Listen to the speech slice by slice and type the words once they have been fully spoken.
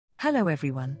Hello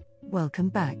everyone, welcome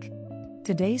back.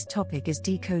 Today's topic is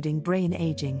decoding brain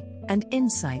aging and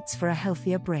insights for a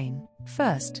healthier brain.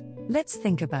 First, let's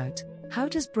think about how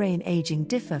does brain aging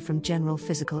differ from general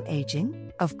physical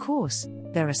aging? Of course,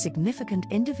 there are significant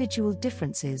individual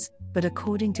differences, but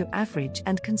according to average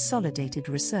and consolidated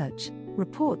research,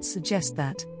 reports suggest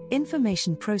that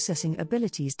information processing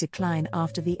abilities decline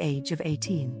after the age of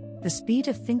 18. The speed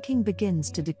of thinking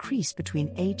begins to decrease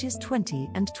between ages 20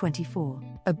 and 24.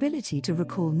 Ability to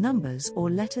recall numbers or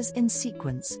letters in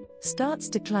sequence starts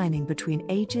declining between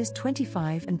ages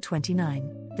 25 and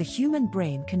 29. The human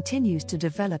brain continues to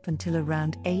develop until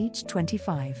around age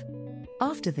 25.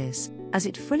 After this, as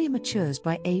it fully matures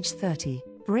by age 30,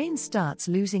 brain starts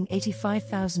losing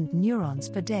 85,000 neurons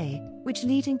per day, which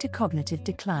leading to cognitive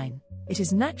decline. It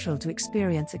is natural to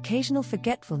experience occasional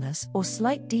forgetfulness or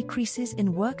slight decreases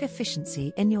in work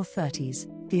efficiency in your 30s.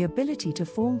 The ability to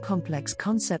form complex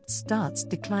concepts starts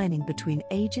declining between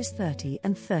ages 30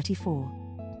 and 34.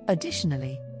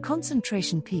 Additionally,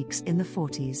 concentration peaks in the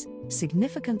 40s.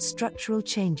 Significant structural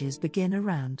changes begin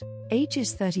around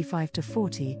ages 35 to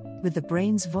 40, with the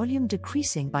brain's volume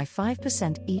decreasing by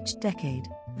 5% each decade.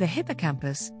 The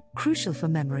hippocampus, crucial for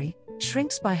memory,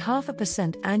 shrinks by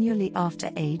 0.5% annually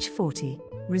after age 40,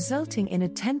 resulting in a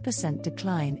 10%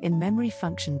 decline in memory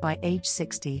function by age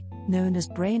 60, known as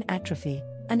brain atrophy,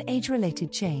 an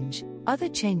age-related change. Other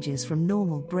changes from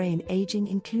normal brain aging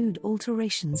include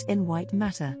alterations in white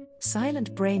matter,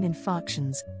 silent brain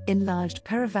infarctions, enlarged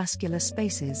perivascular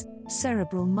spaces,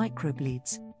 cerebral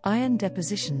microbleeds, iron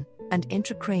deposition, and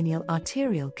intracranial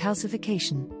arterial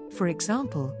calcification. For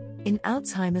example, in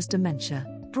Alzheimer's dementia,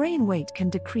 brain weight can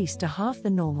decrease to half the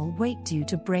normal weight due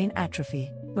to brain atrophy.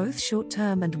 Both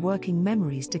short-term and working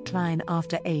memories decline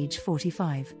after age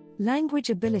 45. Language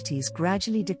abilities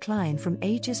gradually decline from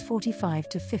ages 45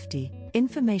 to 50.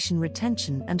 Information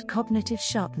retention and cognitive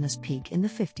sharpness peak in the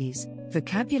 50s.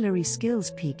 Vocabulary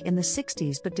skills peak in the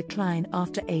 60s but decline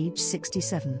after age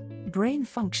 67. Brain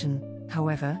function,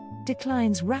 however,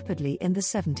 declines rapidly in the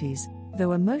 70s.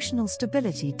 Though emotional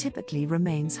stability typically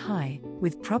remains high,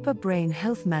 with proper brain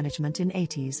health management in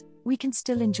 80s, we can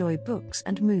still enjoy books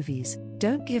and movies.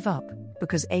 Don't give up,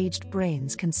 because aged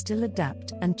brains can still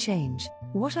adapt and change.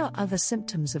 What are other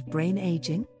symptoms of brain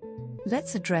aging?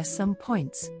 Let's address some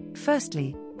points.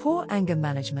 Firstly, poor anger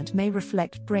management may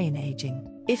reflect brain aging.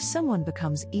 If someone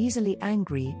becomes easily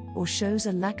angry or shows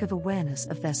a lack of awareness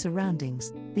of their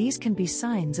surroundings, these can be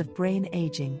signs of brain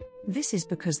aging. This is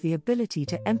because the ability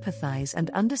to empathize and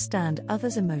understand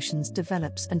others' emotions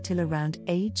develops until around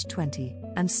age 20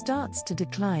 and starts to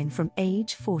decline from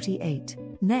age 48.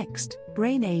 Next,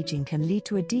 brain aging can lead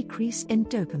to a decrease in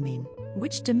dopamine,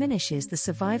 which diminishes the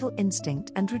survival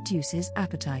instinct and reduces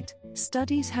appetite.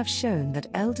 Studies have shown that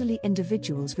elderly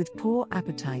individuals with poor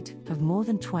appetite have more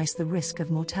than twice the risk of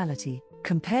mortality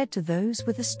compared to those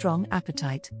with a strong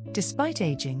appetite. Despite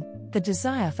aging, the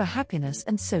desire for happiness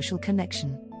and social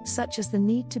connection, such as the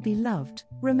need to be loved,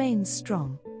 remains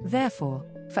strong. Therefore,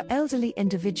 for elderly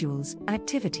individuals,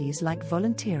 activities like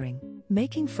volunteering,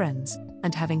 making friends,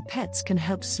 and having pets can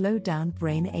help slow down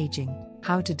brain aging.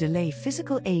 How to delay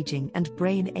physical aging and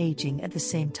brain aging at the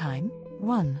same time?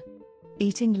 1.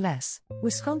 Eating less.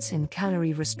 Wisconsin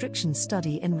calorie restriction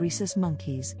study in rhesus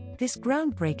monkeys. This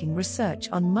groundbreaking research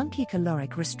on monkey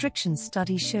caloric restriction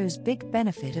study shows big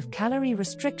benefit of calorie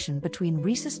restriction between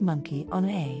rhesus monkey on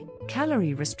a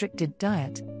calorie-restricted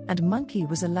diet, and monkey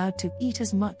was allowed to eat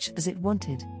as much as it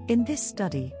wanted. In this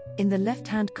study, in the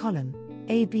left-hand column,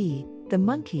 AB, the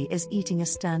monkey is eating a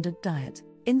standard diet.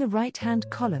 In the right-hand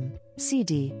column,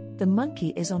 CD, the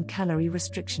monkey is on calorie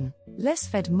restriction. Less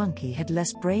fed monkey had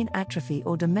less brain atrophy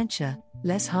or dementia,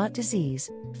 less heart disease,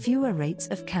 fewer rates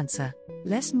of cancer,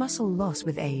 less muscle loss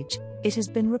with age. It has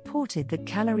been reported that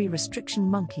calorie restriction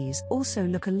monkeys also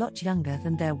look a lot younger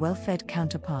than their well-fed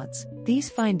counterparts. These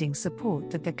findings support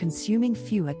that they're consuming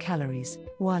fewer calories,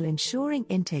 while ensuring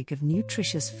intake of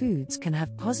nutritious foods can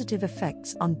have positive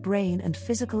effects on brain and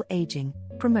physical aging,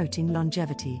 promoting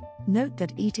longevity. Note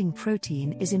that eating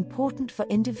protein is important for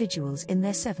individuals in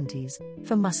their 70s,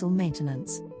 for muscle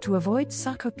maintenance, to avoid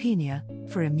sarcopenia,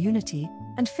 for immunity,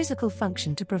 and physical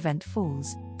function to prevent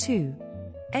falls. 2.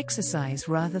 Exercise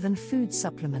rather than food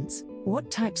supplements.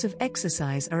 What types of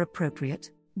exercise are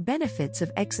appropriate? Benefits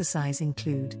of exercise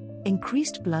include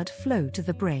increased blood flow to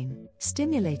the brain,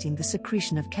 stimulating the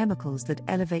secretion of chemicals that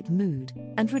elevate mood,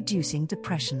 and reducing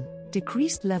depression,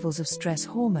 decreased levels of stress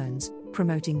hormones,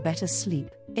 promoting better sleep,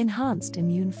 enhanced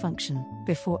immune function.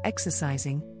 Before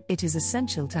exercising, it is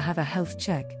essential to have a health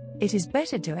check. It is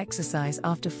better to exercise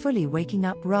after fully waking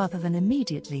up rather than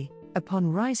immediately.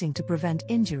 upon rising to prevent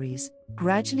injuries,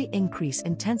 gradually increase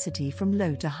intensity from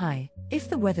low to high. If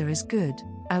the weather is good,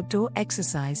 outdoor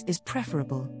exercise is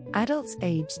preferable. Adults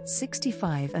aged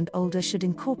 65 and older should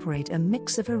incorporate a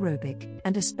mix of aerobic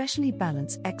and especially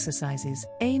balance exercises.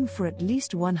 Aim for at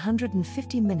least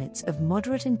 150 minutes of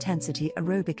moderate intensity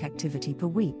aerobic activity per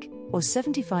week, or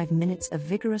 75 minutes of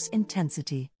vigorous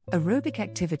intensity aerobic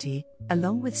activity,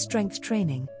 along with strength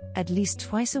training, at least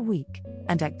twice a week,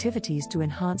 and activities to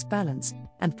enhance balance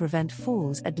and prevent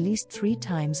falls at least 3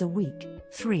 times a week.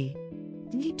 3.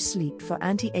 Deep sleep for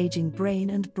anti-aging brain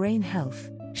and brain health.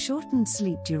 Shortened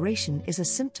sleep duration is a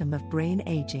symptom of brain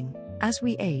aging. As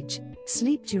we age,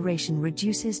 sleep duration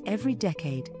reduces every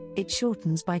decade. It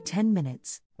shortens by 10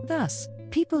 minutes. Thus,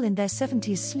 people in their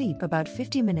 70s sleep about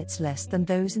 50 minutes less than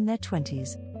those in their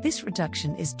 20s. This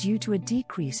reduction is due to a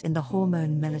decrease in the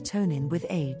hormone melatonin with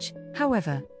age.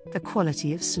 However, the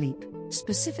quality of sleep,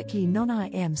 specifically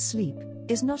non-REM sleep,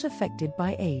 is not affected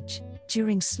by age.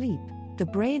 During sleep, the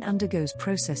brain undergoes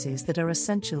processes that are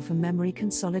essential for memory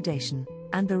consolidation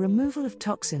and the removal of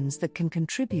toxins that can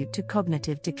contribute to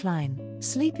cognitive decline.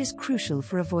 Sleep is crucial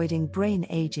for avoiding brain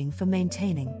aging. For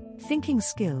maintaining thinking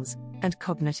skills and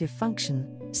cognitive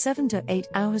function, 7 to 8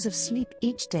 hours of sleep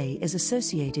each day is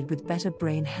associated with better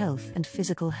brain health and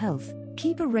physical health.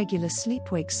 Keep a regular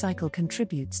sleep-wake cycle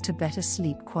contributes to better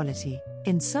sleep quality.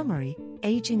 In summary,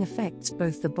 aging affects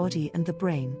both the body and the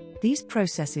brain. These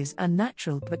processes are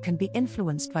natural but can be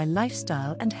influenced by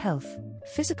lifestyle and health.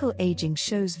 Physical aging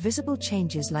shows visible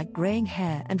changes like graying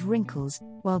hair and wrinkles,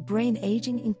 while brain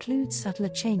aging includes subtler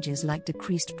changes like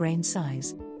decreased brain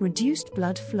size, reduced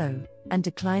blood flow, and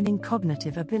declining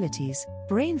cognitive abilities.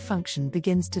 Brain function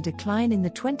begins to decline in the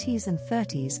 20s and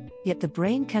 30s, yet the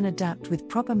brain can adapt with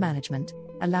proper management,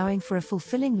 allowing for a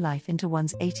fulfilling life into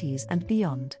one's 80s and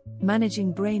beyond.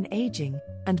 Managing brain aging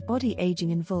and body aging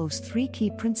involves 3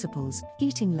 key principles: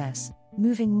 eating less,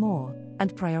 moving more,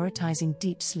 and prioritizing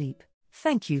deep sleep.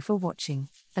 Thank you for watching.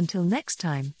 Until next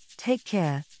time, take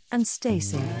care and stay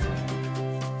safe.